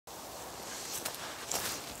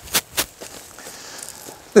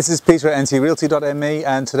This is Peter at ntrealty.me,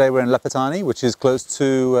 and today we're in Lepetani, which is close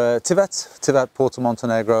to Tivat, Port of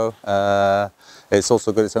Montenegro. It's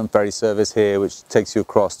also got its own ferry service here, which takes you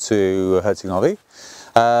across to Lepetani.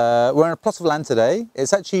 We're on a plot of land today.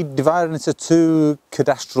 It's actually divided into two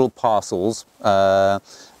cadastral parcels.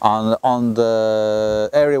 On the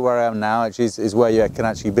area where I am now, which is where you can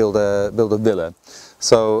actually build a villa.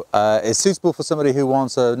 So it's suitable for somebody who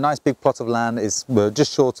wants a nice big plot of land. It's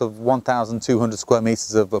just short of 1,200 square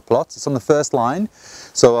meters of a plot. It's on the first line,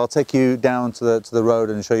 so I'll take you down to the road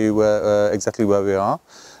and show you exactly where we are.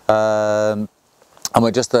 And we're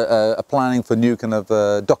just planning for new kind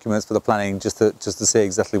of documents for the planning, just to see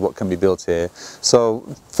exactly what can be built here. So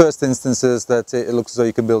first instance is that it looks as though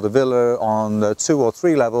you can build a villa on 2 or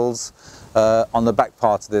 3 levels on the back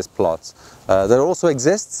part of this plot. There also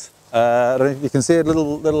exists, I don't know if you can see a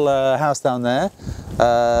little house down there,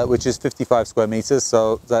 which is 55 square meters,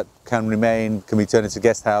 so that can be turned into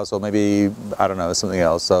guest house, or maybe, I don't know, something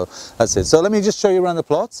else. So that's it. So let me just show you around the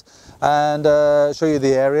plot and show you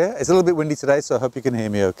the area. It's a little bit windy today, so I hope you can hear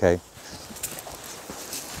me okay.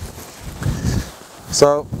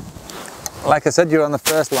 So, like I said, you're on the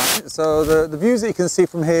first line. So the views that you can see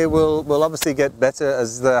from here will obviously get better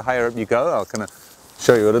as the higher up you go. I'll kind of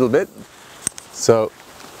show you a little bit. So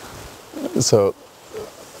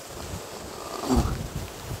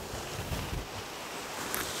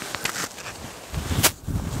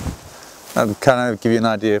that'll kind of give you an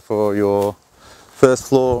idea for your first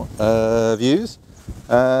floor views.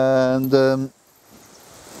 And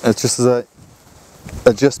just as I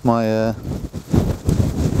adjust my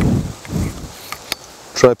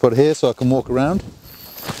tripod here so I can walk around.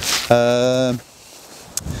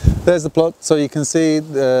 There's the plot, so you can see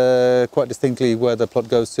quite distinctly where the plot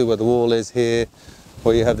goes to, where the wall is here,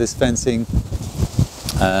 where you have this fencing,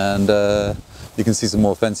 and you can see some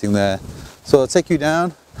more fencing there. So I'll take you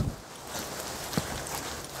down.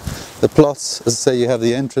 The plots, as I say, you have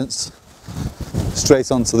the entrance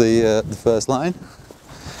straight onto the first line.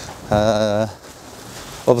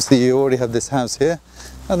 Obviously you already have this house here.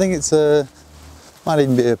 I think it's might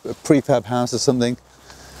even be a prefab house or something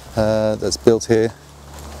that's built here.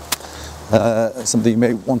 Something you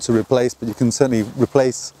may want to replace, but you can certainly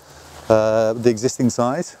replace the existing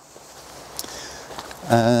size.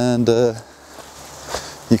 And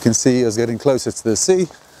you can see us getting closer to the sea.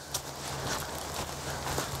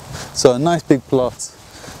 So a nice big plot.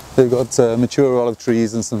 They've got mature olive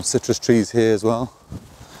trees and some citrus trees here as well.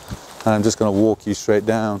 And I'm just going to walk you straight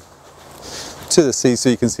down to the sea so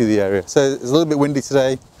you can see the area. So it's a little bit windy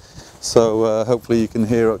today, so hopefully you can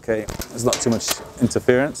hear okay. There's not too much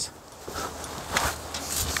interference.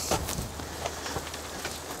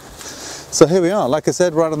 So here we are, like I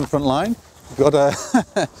said, right on the front line. We've got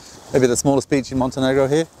maybe the smallest beach in Montenegro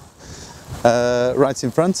here, right in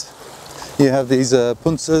front. You have these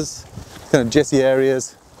puncas, kind of jetty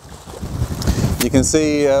areas. You can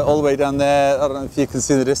see all the way down there, I don't know if you can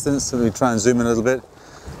see the distance, let me try and zoom in a little bit,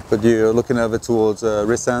 but you're looking over towards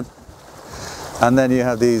Risan. And then you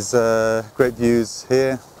have these great views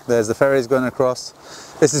here. There's the ferries going across.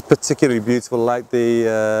 This is particularly beautiful, like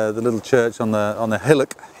the little church on the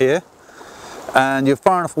hillock here. And you're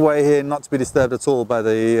far enough away here not to be disturbed at all by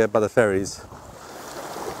the ferries.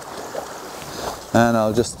 And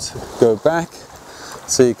I'll just go back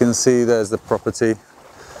so you can see there's the property,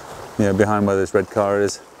 you know, behind where this red car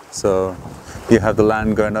is. So you have the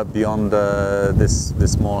land going up beyond this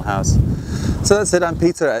small house. So that's it. I'm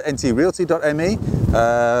Peter at ntrealty.me.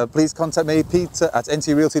 Please contact me, Peter at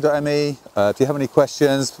ntrealty.me. If you have any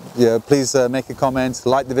questions, please make a comment,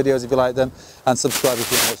 like the videos if you like them, and subscribe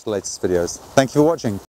if you want to watch the latest videos. Thank you for watching.